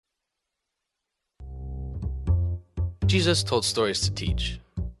Jesus told stories to teach,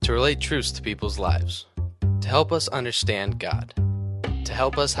 to relate truths to people's lives, to help us understand God, to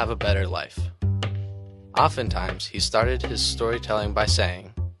help us have a better life. Oftentimes, he started his storytelling by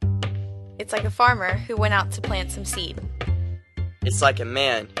saying, "It's like a farmer who went out to plant some seed. It's like a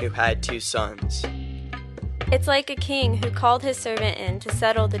man who had 2 sons. It's like a king who called his servant in to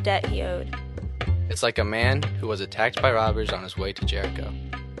settle the debt he owed. It's like a man who was attacked by robbers on his way to Jericho.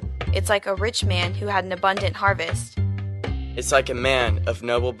 It's like a rich man who had an abundant harvest. It's like a man of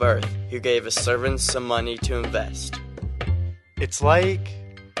noble birth who gave his servants some money to invest. It's like...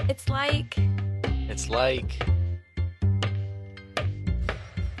 It's like... It's like...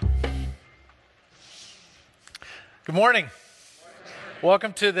 Good morning.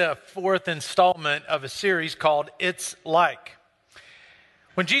 Welcome to the 4th installment of a series called It's Like.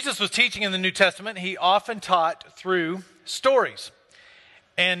 When Jesus was teaching in the New Testament, he often taught through stories.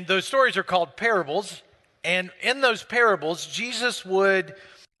 And those stories are called parables. And in those parables, Jesus would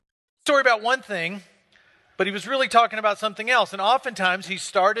story about one thing, but he was really talking about something else. And oftentimes he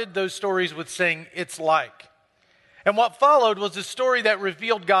started those stories with saying, "It's like." And what followed was a story that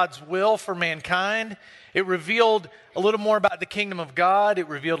revealed God's will for mankind. It revealed a little more about the kingdom of God. It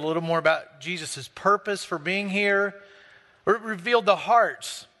revealed a little more about Jesus' purpose for being here. Or it revealed the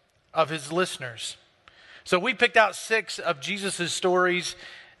hearts of his listeners. So we picked out 6 of Jesus' stories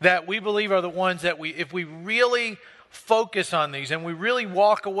that we believe are the ones that if we really focus on these and we really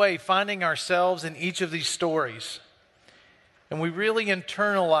walk away finding ourselves in each of these stories, and we really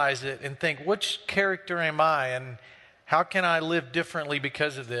internalize it and think, which character am I and how can I live differently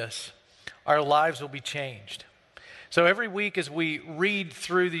because of this? Our lives will be changed. So every week as we read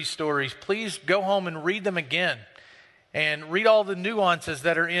through these stories, please go home and read them again and read all the nuances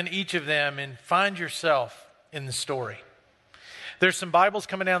that are in each of them and find yourself in the story. There's some Bibles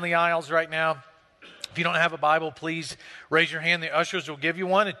coming down the aisles right now. If you don't have a Bible, please raise your hand. The ushers will give you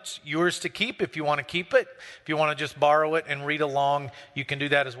one. It's yours to keep if you want to keep it. If you want to just borrow it and read along, you can do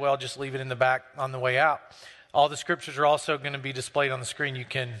that as well. Just leave it in the back on the way out. All the scriptures are also going to be displayed on the screen. You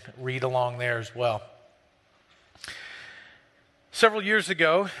can read along there as well. Several years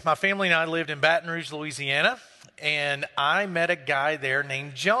ago, my family and I lived in Baton Rouge, Louisiana, and I met a guy there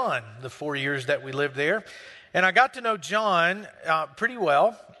named John the 4 years that we lived there. And I got to know John pretty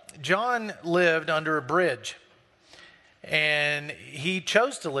well. John lived under a bridge, and he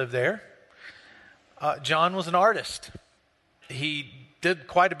chose to live there. John was an artist. He did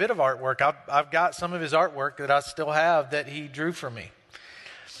quite a bit of artwork. I've got some of his artwork that I still have that he drew for me.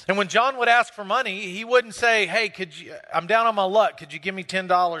 And when John would ask for money, he wouldn't say, "Hey, I'm down on my luck. Could you give me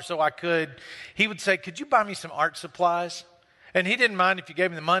 $10 so I could?" He would say, "Could you buy me some art supplies?" And he didn't mind if you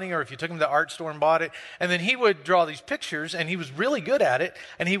gave him the money or if you took him to the art store and bought it. And then he would draw these pictures, and he was really good at it,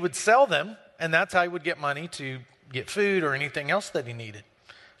 and he would sell them, and that's how he would get money to get food or anything else that he needed.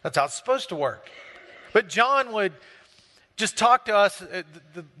 That's how it's supposed to work. But John would just talk to us,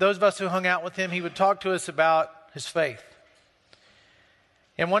 those of us who hung out with him, he would talk to us about his faith.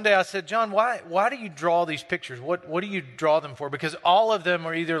 And one day I said, "John, why do you draw these pictures? What do you draw them for?" Because all of them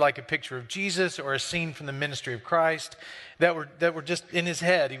are either like a picture of Jesus or a scene from the ministry of Christ that were just in his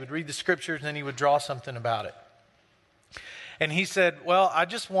head. He would read the scriptures and then he would draw something about it. And he said, "Well, I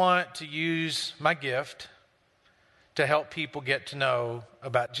just want to use my gift to help people get to know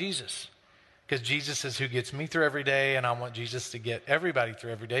about Jesus. Because Jesus is who gets me through every day, and I want Jesus to get everybody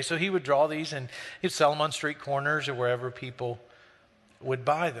through every day." So he would draw these and he'd sell them on street corners or wherever people would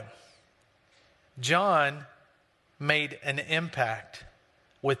buy them. John made an impact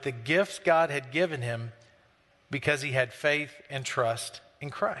with the gifts God had given him because he had faith and trust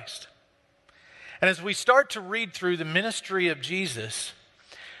in Christ. And as we start to read through the ministry of Jesus,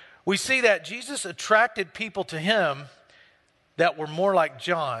 we see that Jesus attracted people to him that were more like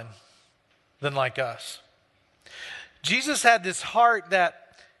John than like us. Jesus had this heart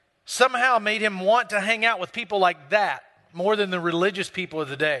that somehow made him want to hang out with people like that more than the religious people of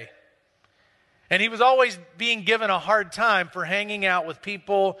the day. And he was always being given a hard time for hanging out with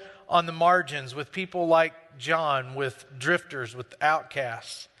people on the margins, with people like John, with drifters, with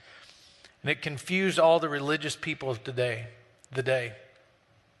outcasts. And it confused all the religious people of the day.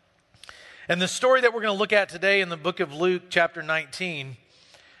 And the story that we're going to look at today in the book of Luke, chapter 19,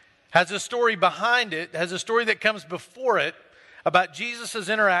 has a story behind it, has a story that comes before it about Jesus'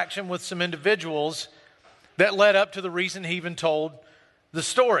 interaction with some individuals that led up to the reason he even told the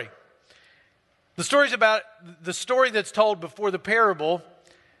story. The story that's told before the parable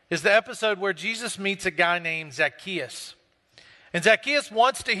is the episode where Jesus meets a guy named Zacchaeus. And Zacchaeus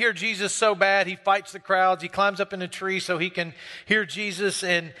wants to hear Jesus so bad, he fights the crowds. He climbs up in a tree so he can hear Jesus.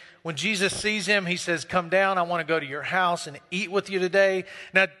 And when Jesus sees him, he says, "Come down, I want to go to your house and eat with you today."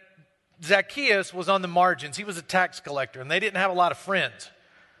 Now, Zacchaeus was on the margins. He was a tax collector, and they didn't have a lot of friends,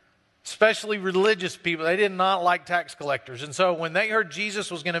 especially religious people. They did not like tax collectors. And so when they heard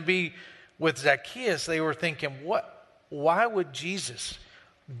Jesus was going to be with Zacchaeus, they were thinking, why would Jesus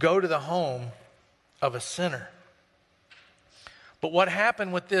go to the home of a sinner? But what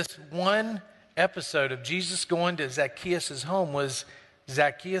happened with this one episode of Jesus going to Zacchaeus' home was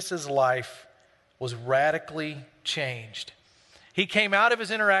Zacchaeus' life was radically changed. He came out of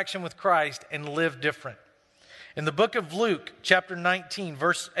his interaction with Christ and lived different. In the book of Luke, chapter 19,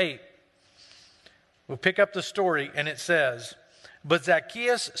 verse 8, we'll pick up the story, and it says, "But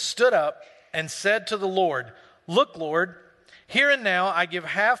Zacchaeus stood up and said to the Lord, 'Look, Lord, here and now I give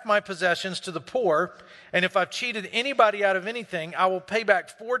half my possessions to the poor, and if I've cheated anybody out of anything, I will pay back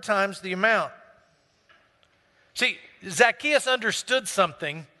 4 times the amount.'" See, Zacchaeus understood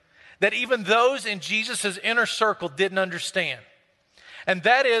something that even those in Jesus' inner circle didn't understand. And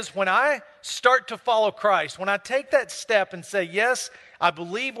that is, when I start to follow Christ, when I take that step and say, yes, I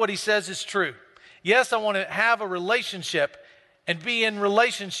believe what he says is true. Yes, I want to have a relationship and be in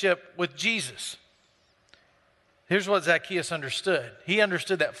relationship with Jesus. Here's what Zacchaeus understood. He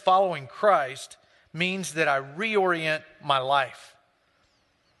understood that following Christ means that I reorient my life.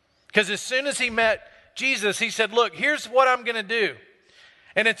 Because as soon as he met Jesus, he said, "Look, here's what I'm going to do."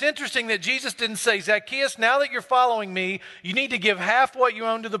 And it's interesting that Jesus didn't say, "Zacchaeus, now that you're following me, you need to give half what you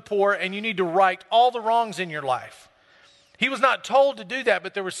own to the poor, and you need to right all the wrongs in your life." He was not told to do that,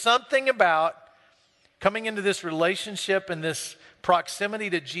 but there was something about coming into this relationship and this proximity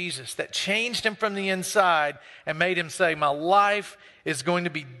to Jesus that changed him from the inside and made him say, "My life is going to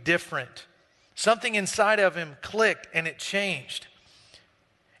be different." Something inside of him clicked and it changed.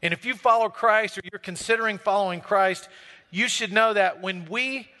 And if you follow Christ or you're considering following Christ, you should know that when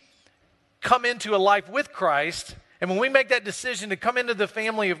we come into a life with Christ and when we make that decision to come into the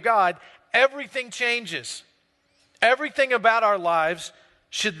family of God, everything changes. Everything about our lives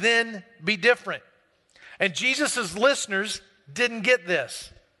should then be different. And Jesus' listeners didn't get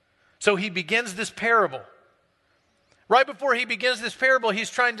this. So he begins this parable. Right before he begins this parable, he's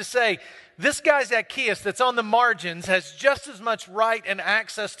trying to say, this guy Zacchaeus that's on the margins has just as much right and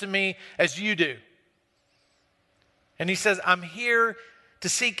access to me as you do. And he says, I'm here to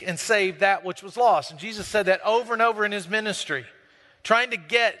seek and save that which was lost. And Jesus said that over and over in his ministry, trying to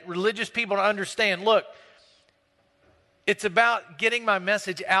get religious people to understand, look, it's about getting my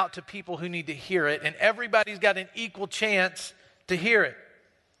message out to people who need to hear it, and everybody's got an equal chance to hear it.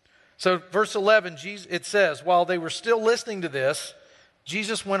 So verse 11, it says, while they were still listening to this,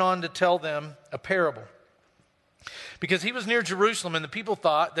 Jesus went on to tell them a parable. Because he was near Jerusalem, and the people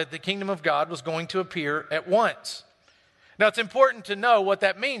thought that the kingdom of God was going to appear at once. Now, it's important to know what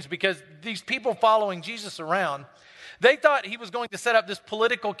that means, because these people following Jesus around, they thought he was going to set up this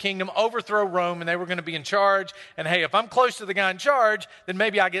political kingdom, overthrow Rome, and they were going to be in charge. And hey, if I'm close to the guy in charge, then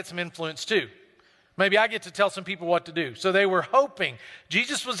maybe I get some influence too. Maybe I get to tell some people what to do. So they were hoping.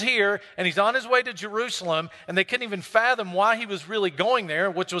 Jesus was here, and he's on his way to Jerusalem, and they couldn't even fathom why he was really going there,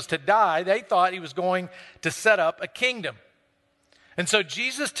 which was to die. They thought he was going to set up a kingdom. And so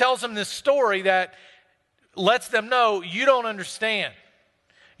Jesus tells them this story that lets them know, you don't understand.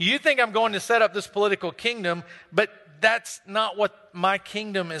 You think I'm going to set up this political kingdom, but that's not what my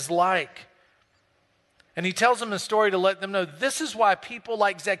kingdom is like. And he tells them the story to let them know, this is why people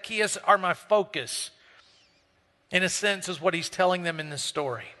like Zacchaeus are my focus. In a sense, is what he's telling them in this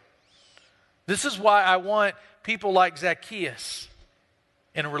story. This is why I want people like Zacchaeus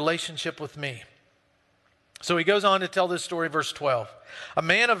in a relationship with me. So he goes on to tell this story, verse 12. A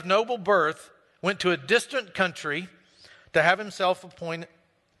man of noble birth went to a distant country to have himself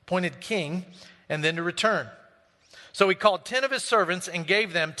appointed king and then to return. So he called 10 of his servants and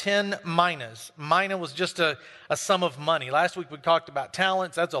gave them 10 minas. Mina was just a sum of money. Last week we talked about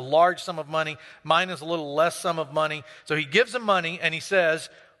talents. That's a large sum of money. Mina is a little less sum of money. So he gives them money and he says,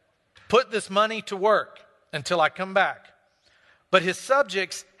 put this money to work until I come back. But his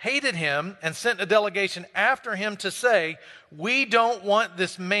subjects hated him and sent a delegation after him to say, we don't want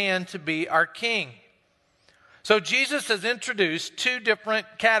this man to be our king. So Jesus has introduced 2 different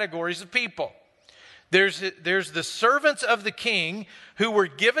categories of people. There's the servants of the king who were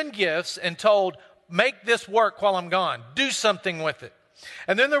given gifts and told, make this work while I'm gone. Do something with it.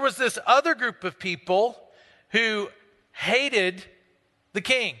 And then there was this other group of people who hated the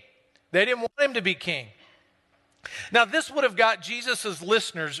king. They didn't want him to be king. Now, this would have got Jesus'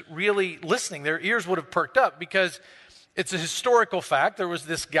 listeners really listening. Their ears would have perked up because It's a historical fact. There was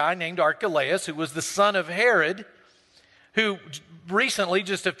this guy named Archelaus who was the son of Herod, who recently,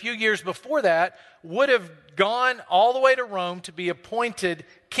 just a few years before that, would have gone all the way to Rome to be appointed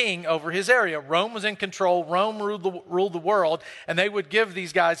king over his area. Rome was in control. Rome ruled the world, and they would give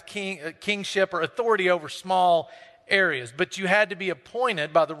these guys kingship or authority over small areas. But you had to be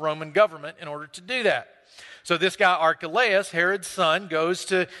appointed by the Roman government in order to do that. So this guy Archelaus, Herod's son, goes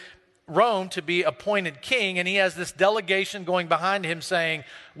to Rome to be appointed king, and he has this delegation going behind him saying,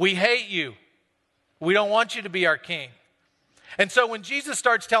 "We hate you. We don't want you to be our king." And so when Jesus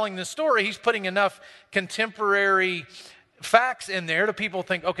starts telling this story, he's putting enough contemporary facts in there to people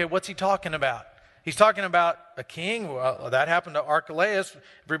think, okay, what's he talking about? He's talking about a king. Well, that happened to Archelaus.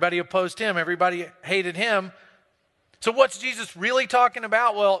 Everybody opposed him. Everybody hated him. So what's Jesus really talking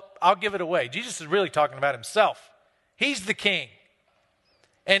about? Well, I'll give it away. Jesus is really talking about himself. He's the king.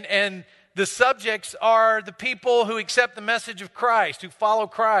 And the subjects are the people who accept the message of Christ, who follow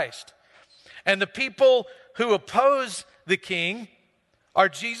Christ. And the people who oppose the king are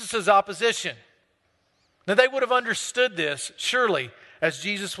Jesus' opposition. Now, they would have understood this, surely, as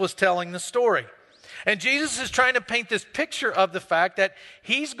Jesus was telling the story. And Jesus is trying to paint this picture of the fact that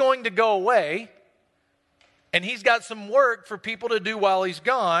he's going to go away, and he's got some work for people to do while he's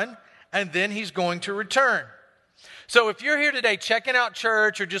gone, and then he's going to return. So if you're here today checking out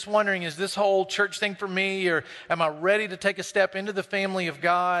church or just wondering, is this whole church thing for me, or am I ready to take a step into the family of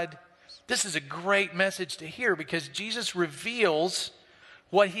God? This is a great message to hear, because Jesus reveals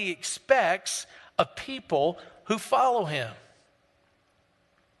what he expects of people who follow him.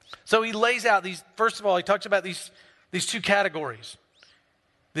 So he lays out these, first of all, he talks about these two categories.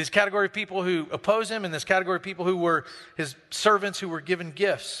 This category of people who oppose him, and this category of people who were his servants who were given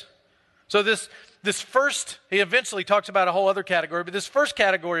gifts. So this first, he eventually talks about a whole other category, but this first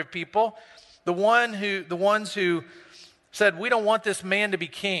category of people, the ones who said, we don't want this man to be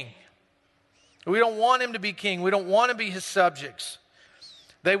king. We don't want him to be king. We don't want to be his subjects.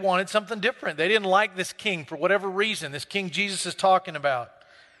 They wanted something different. They didn't like this king for whatever reason, this king Jesus is talking about.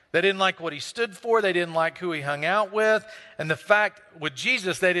 They didn't like what he stood for. They didn't like who he hung out with. And the fact with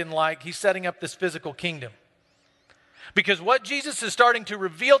Jesus, they didn't like, he's setting up this physical kingdom. Because what Jesus is starting to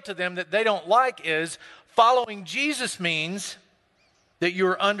reveal to them that they don't like is following Jesus means that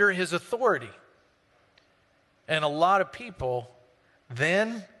you're under his authority. And a lot of people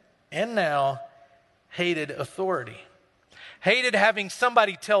then and now hated authority. Hated having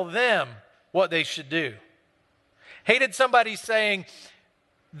somebody tell them what they should do. Hated somebody saying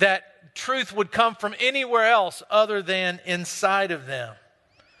that truth would come from anywhere else other than inside of them.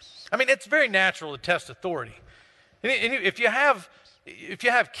 I mean, it's very natural to test authority. If you have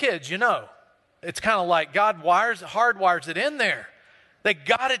kids, you know, it's kind of like God hardwires it in there. They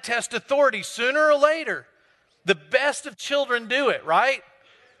got to test authority sooner or later. The best of children do it, right?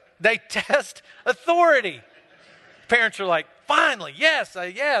 They test authority. Parents are like, finally, yes,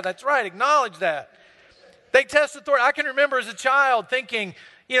 yeah, that's right, acknowledge that. They test authority. I can remember as a child thinking,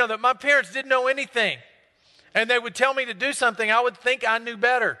 that my parents didn't know anything. And they would tell me to do something, I would think I knew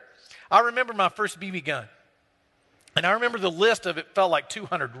better. I remember my first BB gun. And I remember the list of it felt like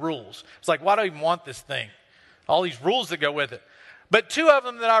 200 rules. It's like, why do I even want this thing? All these rules that go with it. But two of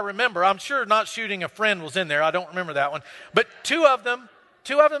them that I remember, I'm sure not shooting a friend was in there. I don't remember that one. But two of them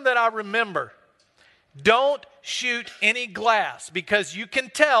that I remember. Don't shoot any glass, because you can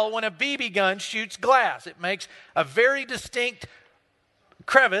tell when a BB gun shoots glass. It makes a very distinct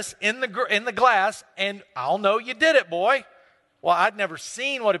crevice in the glass, and I'll know you did it, boy. Well, I'd never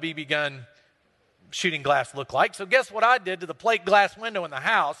seen what a BB gun shooting glass looked like, so guess what I did to the plate glass window in the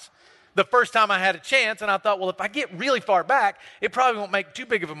house the first time I had a chance, and I thought, well, if I get really far back, it probably won't make too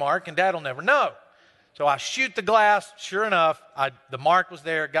big of a mark, and Dad will never know. So I shoot the glass. Sure enough, the mark was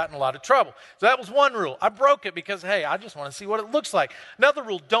there. Got in a lot of trouble. So that was one rule. I broke it because, hey, I just want to see what it looks like. Another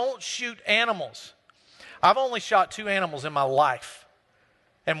rule, don't shoot animals. I've only shot 2 animals in my life.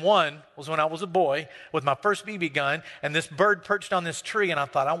 And one was when I was a boy with my first BB gun, and this bird perched on this tree, and I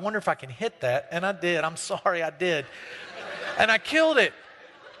thought, I wonder if I can hit that. And I did. I'm sorry, I did. And I killed it.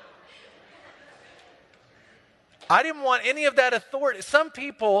 I didn't want any of that authority. Some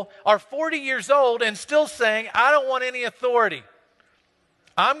people are 40 years old and still saying, I don't want any authority.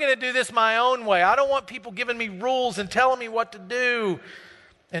 I'm going to do this my own way. I don't want people giving me rules and telling me what to do.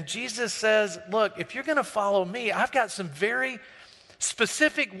 And Jesus says, look, if you're going to follow me, I've got some very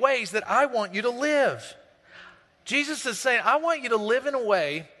specific ways that I want you to live. Jesus is saying, I want you to live in a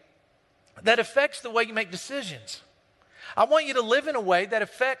way that affects the way you make decisions. I want you to live in a way that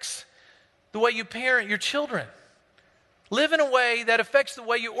affects the way you parent your children. Live in a way that affects the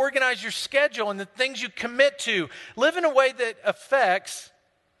way you organize your schedule and the things you commit to. Live in a way that affects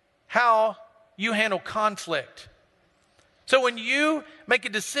how you handle conflict. So when you make a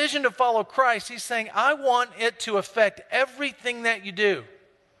decision to follow Christ, he's saying, I want it to affect everything that you do.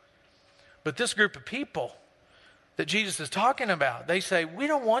 But this group of people that Jesus is talking about, they say, we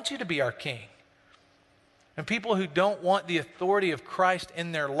don't want you to be our king. And people who don't want the authority of Christ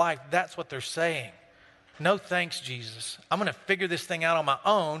in their life, that's what they're saying. No thanks, Jesus. I'm going to figure this thing out on my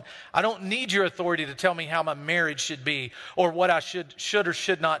own. I don't need your authority to tell me how my marriage should be or what I should or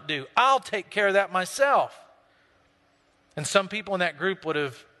should not do. I'll take care of that myself. And some people in that group would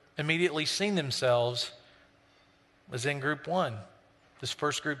have immediately seen themselves as in group one, this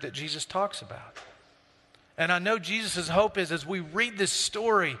first group that Jesus talks about. And I know Jesus' hope is as we read this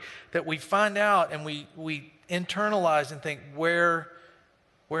story that we find out and we internalize and think, where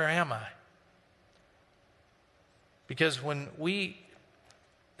am I? Because when we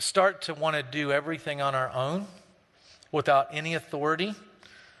start to want to do everything on our own without any authority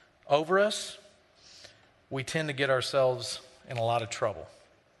over us, we tend to get ourselves in a lot of trouble.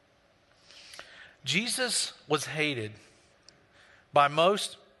 Jesus was hated by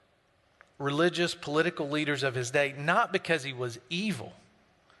most religious, political leaders of his day, not because he was evil,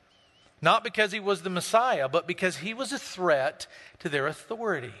 not because he was the Messiah, but because he was a threat to their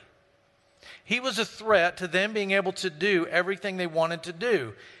authority. He was a threat to them being able to do everything they wanted to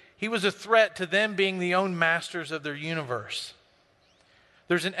do. He was a threat to them being the own masters of their universe.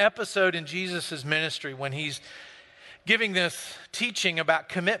 There's an episode in Jesus' ministry when he's giving this teaching about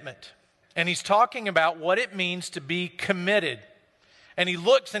commitment. And he's talking about what it means to be committed. And he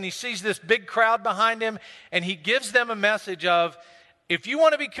looks and he sees this big crowd behind him, and he gives them a message of, if you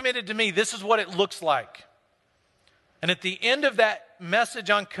want to be committed to me, this is what it looks like. And at the end of that message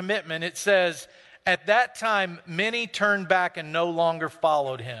on commitment, it says, at that time, many turned back and no longer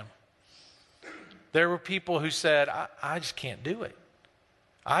followed him. There were people who said, I just can't do it.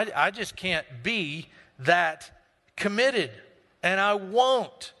 I just can't be that committed, and I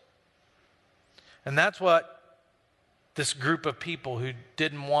won't. And that's what this group of people who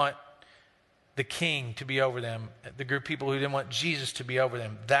didn't want the king to be over them, the group of people who didn't want Jesus to be over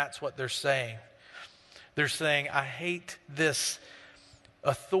them, that's what they're saying. They're saying, I hate this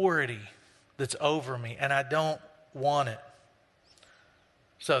authority that's over me, and I don't want it.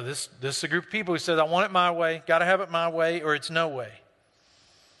 So this is a group of people who says, I want it my way, got to have it my way, or it's no way.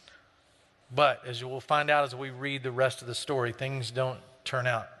 But as you will find out as we read the rest of the story, things don't turn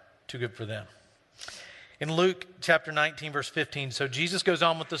out too good for them. In Luke chapter 19, verse 15, so Jesus goes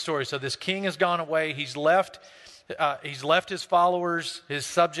on with the story. So this king has gone away. He's left his followers, his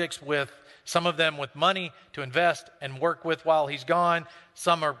subjects, with some of them with money to invest and work with while he's gone.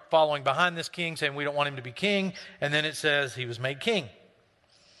 Some are following behind this king, saying we don't want him to be king. And then it says he was made king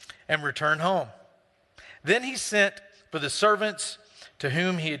and returned home. Then he sent for the servants to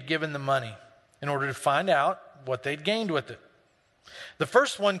whom he had given the money in order to find out what they'd gained with it. The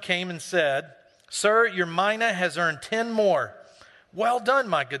first one came and said, Sir, your mina has earned 10 more. Well done,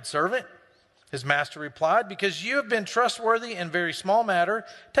 my good servant. His master replied, because you have been trustworthy in very small matter,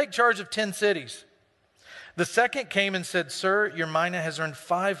 take charge of 10 cities. The second came and said, Sir, your mina has earned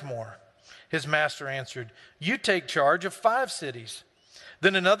 5 more. His master answered, you take charge of 5 cities.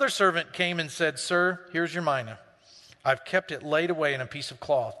 Then another servant came and said, Sir, here's your mina. I've kept it laid away in a piece of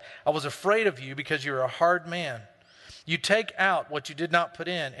cloth. I was afraid of you because you're a hard man. You take out what you did not put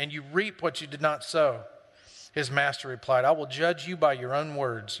in, and you reap what you did not sow. His master replied, I will judge you by your own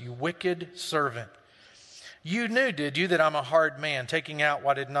words, you wicked servant. You knew, did you, that I'm a hard man, taking out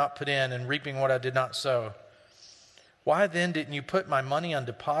what I did not put in and reaping what I did not sow? Why then didn't you put my money on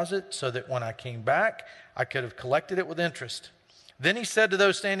deposit so that when I came back, I could have collected it with interest? Then he said to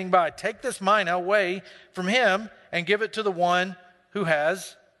those standing by, take this mina away from him and give it to the one who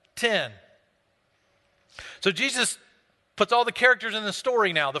has 10. So Jesus puts all the characters in the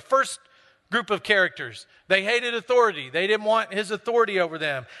story now. The first group of characters, they hated authority. They didn't want his authority over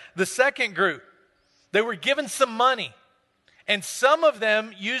them. The second group, they were given some money, and some of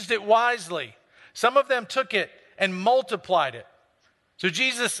them used it wisely. Some of them took it and multiplied it. So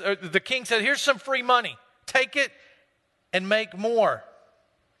the king said, here's some free money. Take it and make more.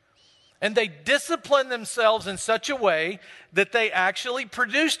 And they disciplined themselves in such a way that they actually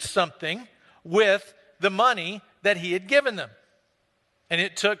produced something with the money that he had given them. And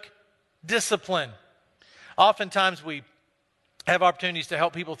it took discipline. Oftentimes we have opportunities to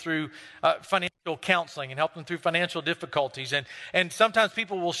help people through financial counseling and help them through financial difficulties. And sometimes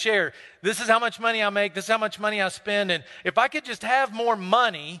people will share, this is how much money I make, this is how much money I spend, and if I could just have more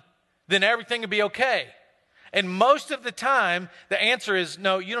money, then everything would be okay. And most of the time, the answer is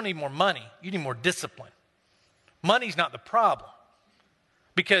no, you don't need more money. You need more discipline. Money's not the problem.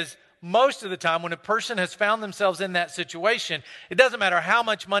 Because most of the time, when a person has found themselves in that situation, it doesn't matter how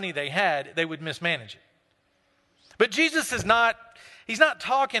much money they had, they would mismanage it. But Jesus is not, he's not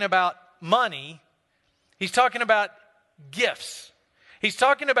talking about money. He's talking about gifts. He's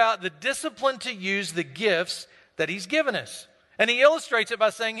talking about the discipline to use the gifts that he's given us. And he illustrates it by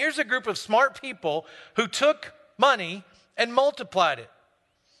saying, here's a group of smart people who took money and multiplied it,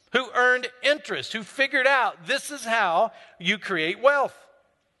 who earned interest, who figured out this is how you create wealth.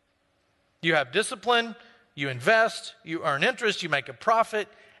 You have discipline, you invest, you earn interest, you make a profit,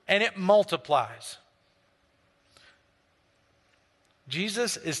 and it multiplies.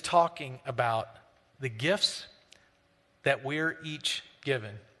 Jesus is talking about the gifts that we're each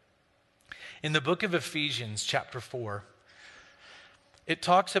given. In the book of Ephesians, chapter 4, it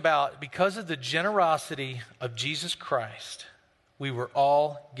talks about because of the generosity of Jesus Christ, we were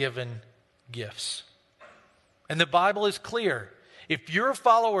all given gifts. And the Bible is clear. If you're a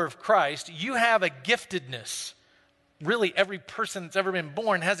follower of Christ, you have a giftedness. Really, every person that's ever been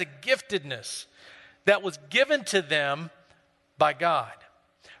born has a giftedness that was given to them by God.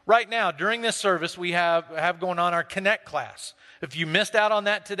 Right now, during this service, we have going on our Connect class. If you missed out on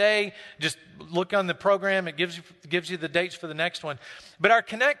that today, just look on the program. It gives you the dates for the next one. But our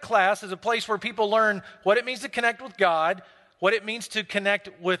Connect class is a place where people learn what it means to connect with God, what it means to connect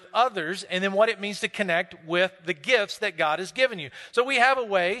with others, and then what it means to connect with the gifts that God has given you. So we have a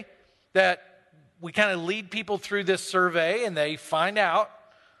way that we kind of lead people through this survey, and they find out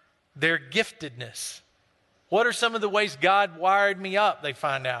their giftedness. What are some of the ways God wired me up, they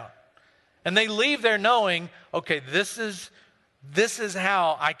find out. And they leave there knowing, okay, this is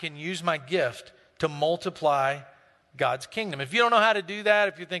how I can use my gift to multiply God's kingdom. If you don't know how to do that,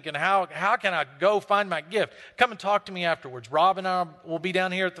 if you're thinking, how can I go find my gift? Come and talk to me afterwards. Rob and I will be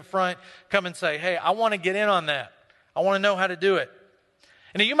down here at the front. Come and say, hey, I want to get in on that. I want to know how to do it.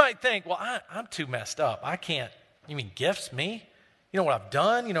 And you might think, well, I'm too messed up. I can't. You mean gifts, me? You know what I've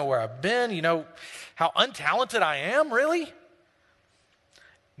done? You know where I've been? You know how untalented I am, really?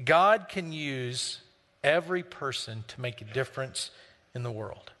 God can use every person to make a difference in the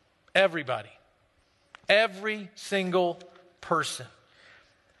world. Everybody. Every single person.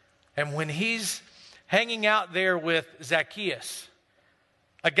 And when he's hanging out there with Zacchaeus,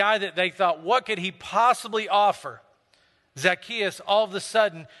 a guy that they thought, what could he possibly offer? Zacchaeus all of a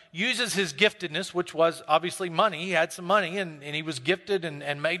sudden uses his giftedness, which was obviously money. He had some money and he was gifted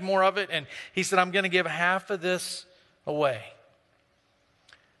and made more of it. And he said, I'm going to give half of this away.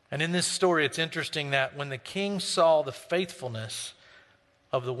 And in this story, it's interesting that when the king saw the faithfulness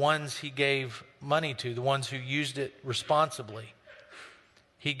of the ones he gave money to, the ones who used it responsibly,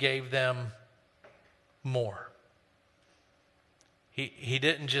 he gave them more. He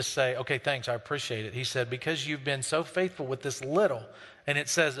didn't just say, okay, thanks, I appreciate it. He said, because you've been so faithful with this little, and it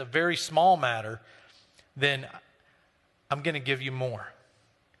says a very small matter, then I'm going to give you more.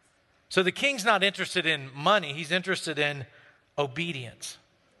 So the king's not interested in money. He's interested in obedience.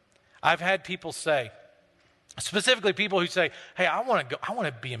 I've had people say, specifically people who say, hey, I want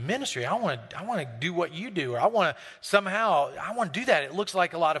to be in ministry. I want to do what you do. Or I want to do that. It looks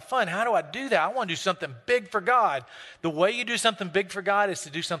like a lot of fun. How do I do that? I want to do something big for God. The way you do something big for God is to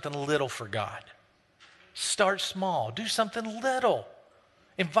do something little for God. Start small. Do something little.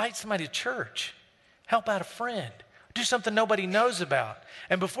 Invite somebody to church. Help out a friend. Do something nobody knows about.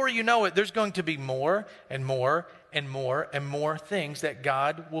 And before you know it, there's going to be more and more and more and more things that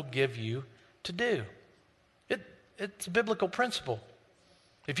God will give you to do. It's a biblical principle.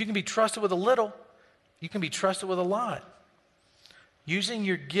 If you can be trusted with a little, you can be trusted with a lot. Using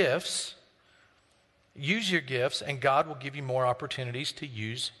your gifts, use your gifts, and God will give you more opportunities to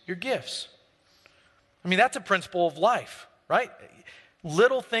use your gifts. I mean, that's a principle of life, right?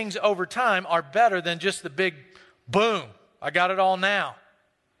 Little things over time are better than just the big boom, I got it all now.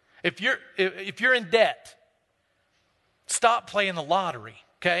 If you're in debt, stop playing the lottery,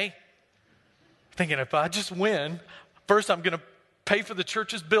 okay? Thinking if I just win, first I'm going to pay for the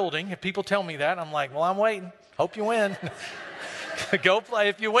church's building. If people tell me that, I'm like, well, I'm waiting. Hope you win. Go play.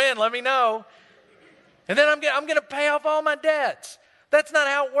 If you win, let me know. And then I'm going to pay off all my debts. That's not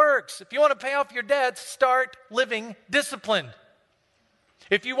how it works. If you want to pay off your debts, start living disciplined.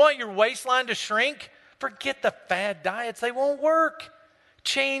 If you want your waistline to shrink, forget the fad diets. They won't work.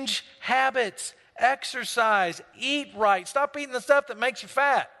 Change habits, exercise, eat right. Stop eating the stuff that makes you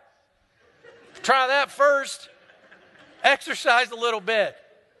fat. Try that first. Exercise a little bit.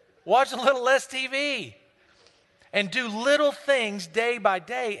 Watch a little less TV. And do little things day by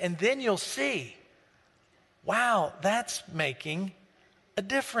day, and then you'll see wow, that's making a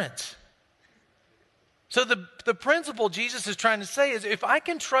difference. So the principle Jesus is trying to say is, if I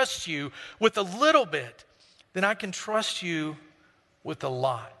can trust you with a little bit, then I can trust you with a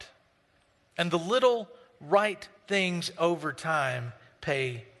lot. And the little right things over time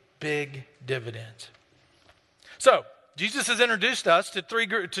pay big dividends. So Jesus has introduced us to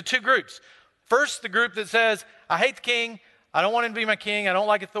two groups. First, the group that says, I hate the king. I don't want him to be my king. I don't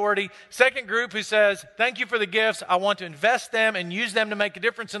like authority. Second group who says, thank you for the gifts. I want to invest them and use them to make a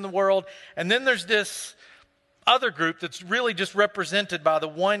difference in the world. And then there's this other group that's really just represented by the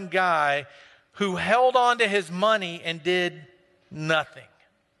one guy who held on to his money and did nothing.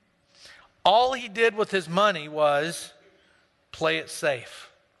 All he did with his money was play it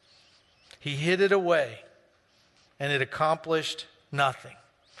safe. He hid it away, and it accomplished nothing.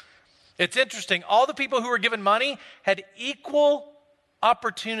 It's interesting. All the people who were given money had equal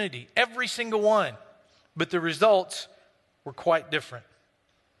opportunity, every single one, but the results were quite different.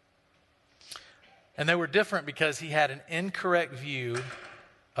 And they were different because he had an incorrect view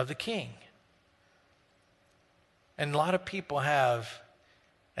of the king. And a lot of people have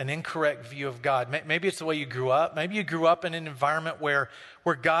an incorrect view of God. Maybe it's the way you grew up. Maybe you grew up in an environment where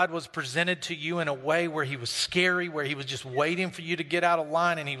God was presented to you in a way where he was scary, where he was just waiting for you to get out of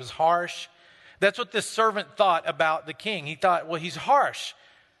line and he was harsh. That's what this servant thought about the king. He thought, well, he's harsh.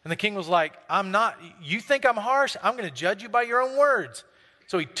 And the king was like, I'm not. You think I'm harsh? I'm going to judge you by your own words.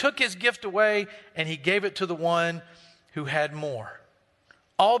 So he took his gift away and he gave it to the one who had more.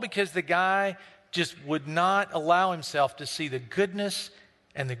 All because the guy just would not allow himself to see the goodness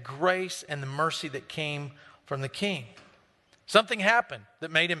and the grace and the mercy that came from the king. Something happened that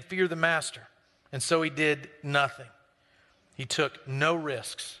made him fear the master, and so he did nothing. He took no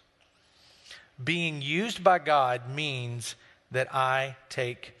risks. Being used by God means that I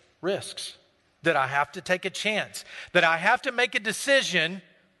take risks, that I have to take a chance, that I have to make a decision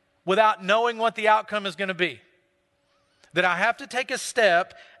without knowing what the outcome is going to be, that I have to take a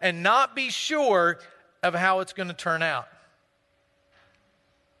step and not be sure of how it's going to turn out.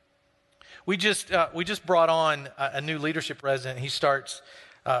 We just brought on a new leadership resident. He starts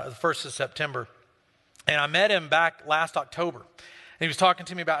the 1st of September. And I met him back last October. And he was talking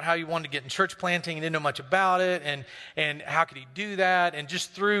to me about how he wanted to get in church planting. He didn't know much about it and how could he do that. And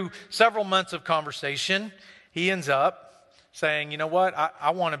just through several months of conversation, he ends up saying, you know what,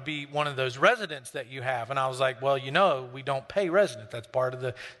 I want to be one of those residents that you have. And I was like, well, we don't pay residents. That's part of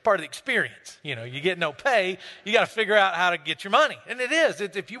the experience. You get no pay. You got to figure out how to get your money. And it is.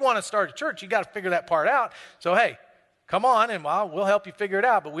 If you want to start a church, you got to figure that part out. So, hey, come on and we'll help you figure it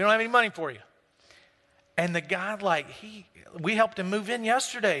out, but we don't have any money for you. And the guy, we helped him move in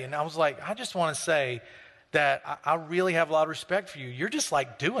yesterday. And I was like, I just want to say that I really have a lot of respect for you. You're just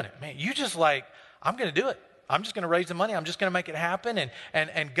doing it, man. You just I'm going to do it. I'm just going to raise the money. I'm just going to make it happen.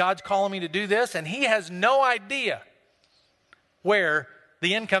 And God's calling me to do this. And he has no idea where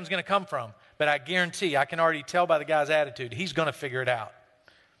the income's going to come from. But I guarantee, I can already tell by the guy's attitude, he's going to figure it out.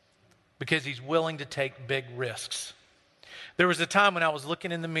 Because he's willing to take big risks. There was a time when I was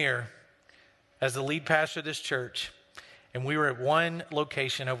looking in the mirror as the lead pastor of this church. And we were at one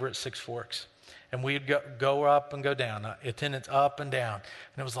location over at Six Forks. And we'd go up and go down, attendance up and down.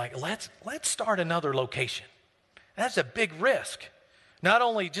 And it was like, let's start another location. That's a big risk. Not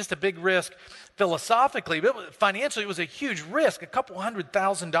only just a big risk philosophically, but financially it was a huge risk,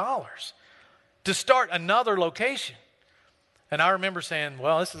 $200,000 to start another location. And I remember saying,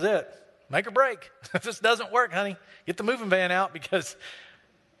 well, this is it. Make or break. If this doesn't work, honey, get the moving van out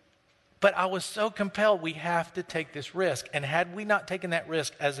But I was so compelled, we have to take this risk. And had we not taken that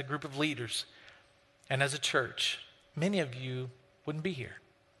risk as a group of leaders and as a church, many of you wouldn't be here.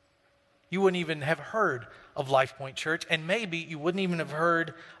 You wouldn't even have heard of Life Point Church, and maybe you wouldn't even have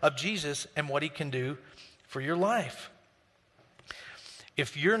heard of Jesus and what he can do for your life.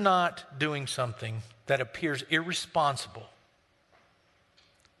 If you're not doing something that appears irresponsible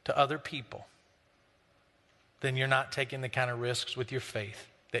to other people, then you're not taking the kind of risks with your faith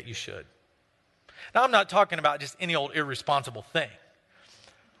that you should. Now, I'm not talking about just any old irresponsible thing.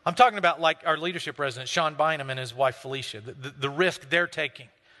 I'm talking about like our leadership resident, Sean Bynum and his wife, Felicia, the risk they're taking.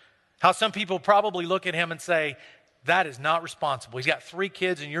 How some people probably look at him and say, that is not responsible. He's got 3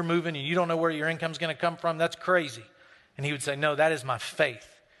 kids and you're moving and you don't know where your income's going to come from. That's crazy. And he would say, no, that is my faith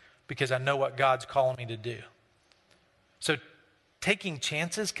because I know what God's calling me to do. So taking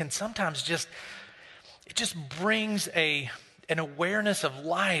chances can sometimes just brings an awareness of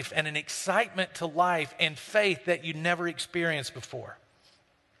life and an excitement to life and faith that you never experienced before.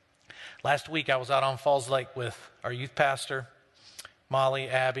 Last week I was out on Falls Lake with our youth pastor, Molly,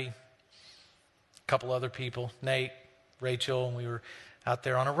 Abby, a couple other people, Nate, Rachel, and we were out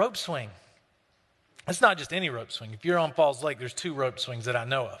there on a rope swing. It's not just any rope swing. If you're on Falls Lake, there's 2 rope swings that I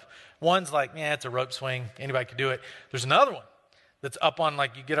know of. One's like, yeah, it's a rope swing. Anybody could do it. There's another one that's up on,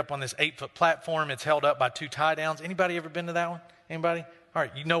 like, you get up on this 8-foot platform. It's held up by 2 tie downs. Anybody ever been to that one? Anybody? All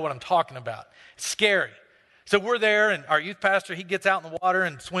right, you know what I'm talking about. It's scary. So we're there, and our youth pastor, he gets out in the water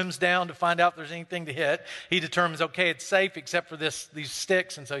and swims down to find out if there's anything to hit. He determines, okay, it's safe except for these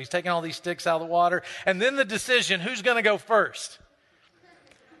sticks, and so he's taking all these sticks out of the water. And then the decision, who's going to go first?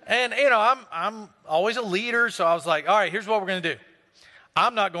 And, you know, I'm always a leader, so I was like, all right, here's what we're going to do.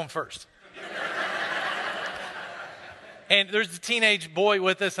 I'm not going first. And there's a teenage boy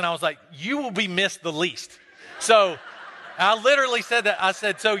with us, and I was like, you will be missed the least. So I literally said that. I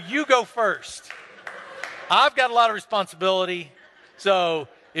said, so you go first. I've got a lot of responsibility, so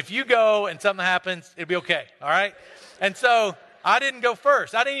if you go and something happens, it'll be okay, all right? And so I didn't go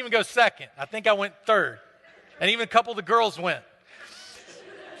first. I didn't even go second. I think I went third. And even a couple of the girls went.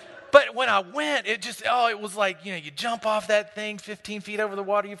 But when I went, it was like, you know, you jump off that thing 15 feet over the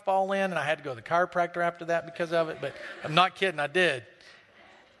water, you fall in, and I had to go to the chiropractor after that because of it, but I'm not kidding, I did.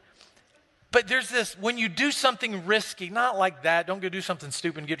 But there's this, when you do something risky, not like that, don't go do something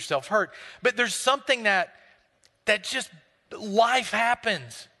stupid and get yourself hurt, but there's something that just, life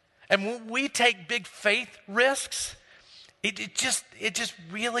happens. And when we take big faith risks, it just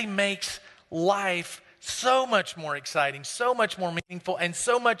really makes life so much more exciting, so much more meaningful, and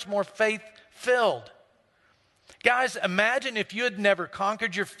so much more faith-filled. Guys, imagine if you had never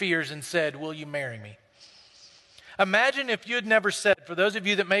conquered your fears and said, will you marry me? Imagine if you had never said, for those of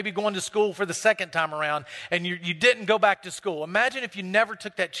you that may be going to school for the second time around and you didn't go back to school, imagine if you never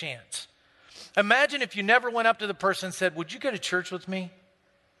took that chance. Imagine if you never went up to the person and said, would you go to church with me?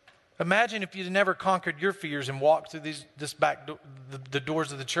 Imagine if you'd never conquered your fears and walked through the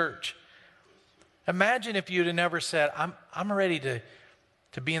doors of the church. Imagine if you'd have never said, I'm ready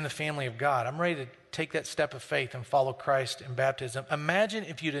to be in the family of God. I'm ready to take that step of faith and follow Christ in baptism. Imagine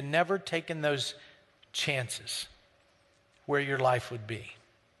if you'd have never taken those chances, where your life would be.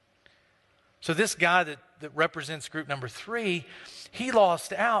 So this guy that represents group number 3, he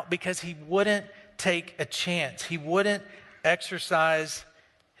lost out because he wouldn't take a chance. He wouldn't exercise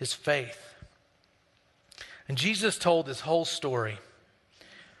his faith. And Jesus told this whole story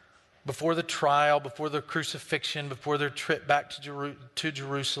before the trial, before the crucifixion, before their trip back to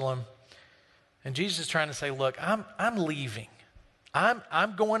Jerusalem. And Jesus is trying to say, look, I'm leaving.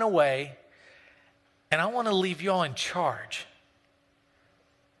 I'm going away, and I want to leave you all in charge.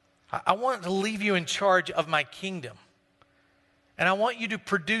 I want to leave you in charge of my kingdom. And I want you to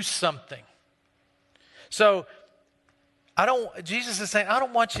produce something. So Jesus is saying, I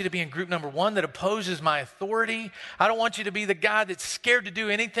don't want you to be in group number 1 that opposes my authority. I don't want you to be the guy that's scared to do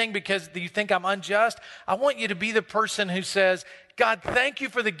anything because you think I'm unjust. I want you to be the person who says, God, thank you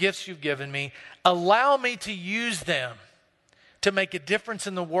for the gifts you've given me. Allow me to use them to make a difference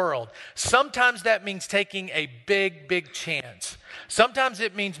in the world. Sometimes that means taking a big, big chance. Sometimes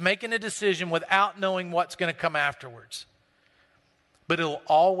it means making a decision without knowing what's going to come afterwards. But it'll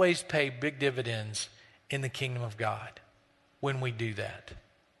always pay big dividends in the kingdom of God when we do that.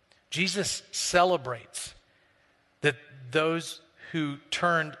 Jesus celebrates that those who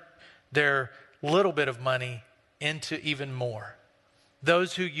turned their little bit of money into even more.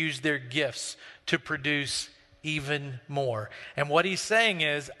 Those who use their gifts to produce even more. And what he's saying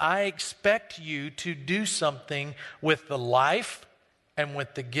is, I expect you to do something with the life and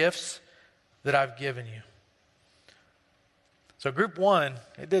with the gifts that I've given you. So group 1,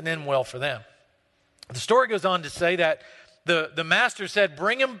 it didn't end well for them. The story goes on to say that the master said,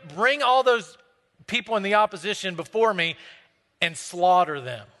 bring all those people in the opposition before me and slaughter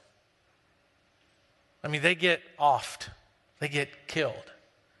them. I mean, they get offed. They get killed.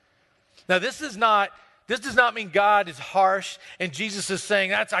 Now, this does not mean God is harsh and Jesus is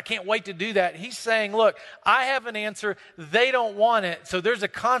saying, I can't wait to do that. He's saying, look, I have an answer. They don't want it. So there's a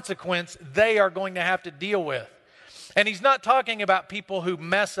consequence they are going to have to deal with. And he's not talking about people who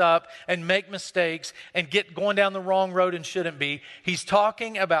mess up and make mistakes and get going down the wrong road and shouldn't be. He's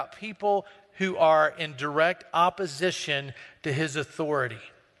talking about people who are in direct opposition to his authority.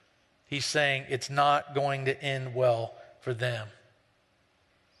 He's saying it's not going to end well for them.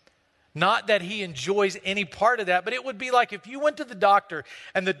 Not that he enjoys any part of that, but it would be like if you went to the doctor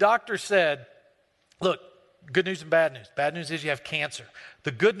and the doctor said, look, good news and bad news. Bad news is you have cancer.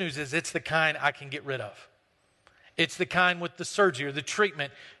 The good news is it's the kind I can get rid of. It's the kind with the surgery or the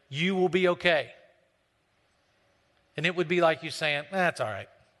treatment, you will be okay. And it would be like you saying, that's all right.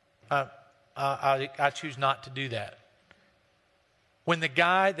 I choose not to do that. when the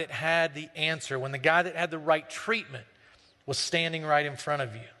guy that had the answer, when the guy that had the right treatment was standing right in front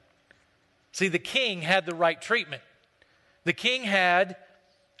of you. See, the king had the right treatment. The king had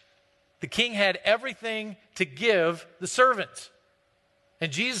everything to give the servants. And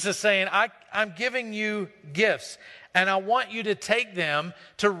Jesus is saying, I'm giving you gifts, and I want you to take them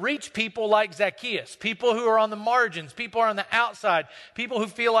to reach people like Zacchaeus, people who are on the margins, people who are on the outside, people who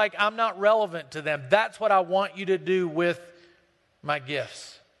feel like I'm not relevant to them. That's what I want you to do with my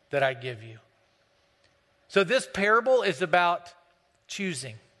gifts that I give you. So this parable is about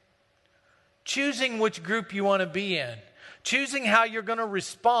choosing. Choosing which group you want to be in. Choosing how you're going to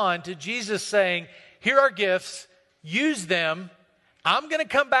respond to Jesus saying, here are gifts, use them. I'm going to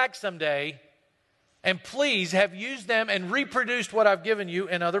come back someday, and please have used them and reproduced what I've given you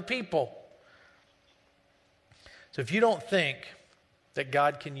in other people. So if you don't think that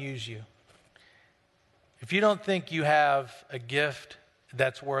God can use you, if you don't think you have a gift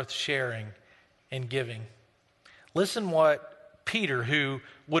that's worth sharing and giving, listen what Peter, who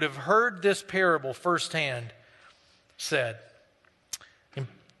would have heard this parable firsthand, said. In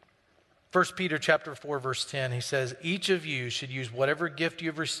 1 Peter chapter 4, verse 10, he says, each of you should use whatever gift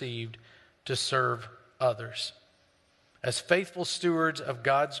you've received to serve others as faithful stewards of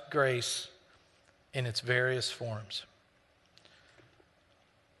God's grace in its various forms.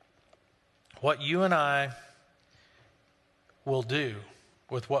 What you and I will do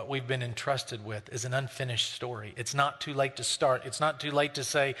with what we've been entrusted with is an unfinished story. It's not too late to start. It's not too late to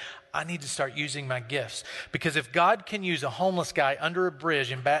say, I need to start using my gifts. Because if God can use a homeless guy under a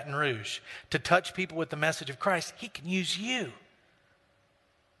bridge in Baton Rouge to touch people with the message of Christ, he can use you.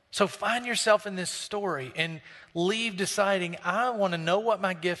 So find yourself in this story and leave deciding, I want to know what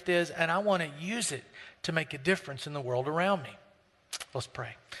my gift is and I want to use it to make a difference in the world around me. Let's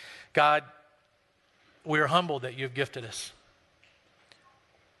pray. God, we are humbled that you've gifted us.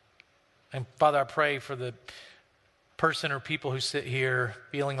 And Father, I pray for the person or people who sit here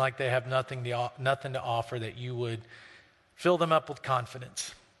feeling like they have nothing to offer, that you would fill them up with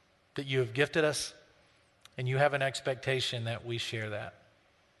confidence that you have gifted us and you have an expectation that we share that.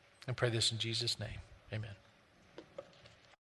 I pray this in Jesus' name. Amen.